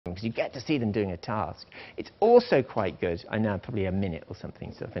because you get to see them doing a task. It's also quite good. I know, probably a minute or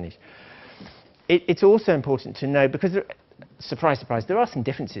something to finish. It's also important to know, because surprise, surprise, there are some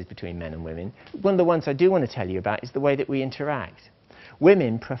differences between men and women. One of the ones I do want to tell you about is the way that we interact.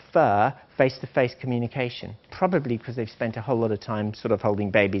 Women prefer face-to-face communication, probably because they've spent a whole lot of time sort of holding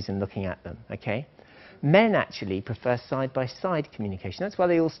babies and looking at them, okay? Men actually prefer side-by-side communication. That's why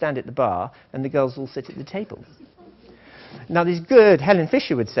they all stand at the bar and the girls all sit at the table. Now, there's good, Helen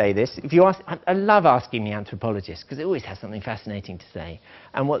Fisher would say this. If you ask, I love asking the anthropologists, because it always has something fascinating to say.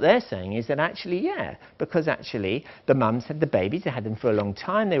 And what they're saying is that actually, yeah, because actually the mums had the babies, they had them for a long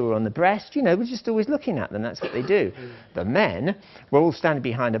time, they were on the breast, you know, we're just always looking at them, that's what they do. The men were all standing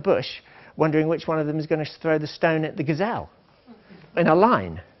behind a bush, wondering which one of them is going to throw the stone at the gazelle in a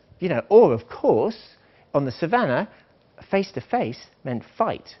line. You know, or of course, on the savannah, face-to-face meant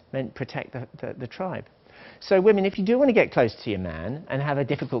fight, meant protect the tribe. So women, if you do want to get close to your man and have a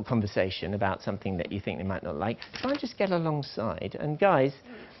difficult conversation about something that you think they might not like, try and just get alongside. And guys,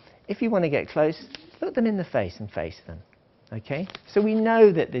 if you want to get close, look them in the face and face them. Okay? So we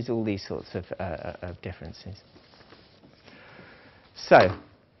know that there's all these sorts of differences. So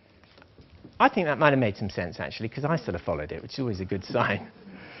I think that might have made some sense, actually, because I sort of followed it, which is always a good sign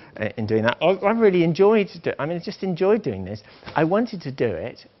in doing that. I really enjoyed I just enjoyed doing this. I wanted to do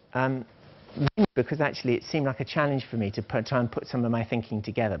it because actually it seemed like a challenge for me to try and put some of my thinking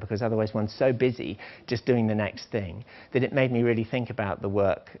together, because otherwise one's so busy just doing the next thing that it made me really think about the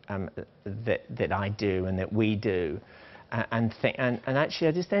work that I do and that we do, and actually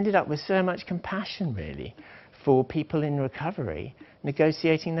I just ended up with so much compassion really for people in recovery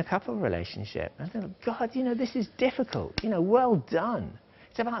negotiating the couple relationship. I thought, God, you know, this is difficult, you know, well done.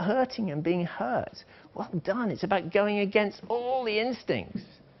 It's about hurting and being hurt. Well done. It's about going against all the instincts.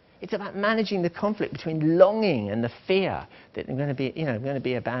 It's about managing the conflict between longing and the fear that they're going to be, you know, going to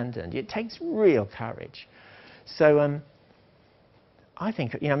be abandoned. It takes real courage. So I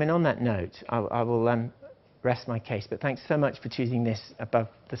think, you know, I mean, on that note, I will rest my case. But thanks so much for choosing this above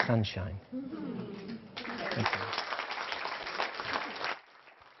the sunshine.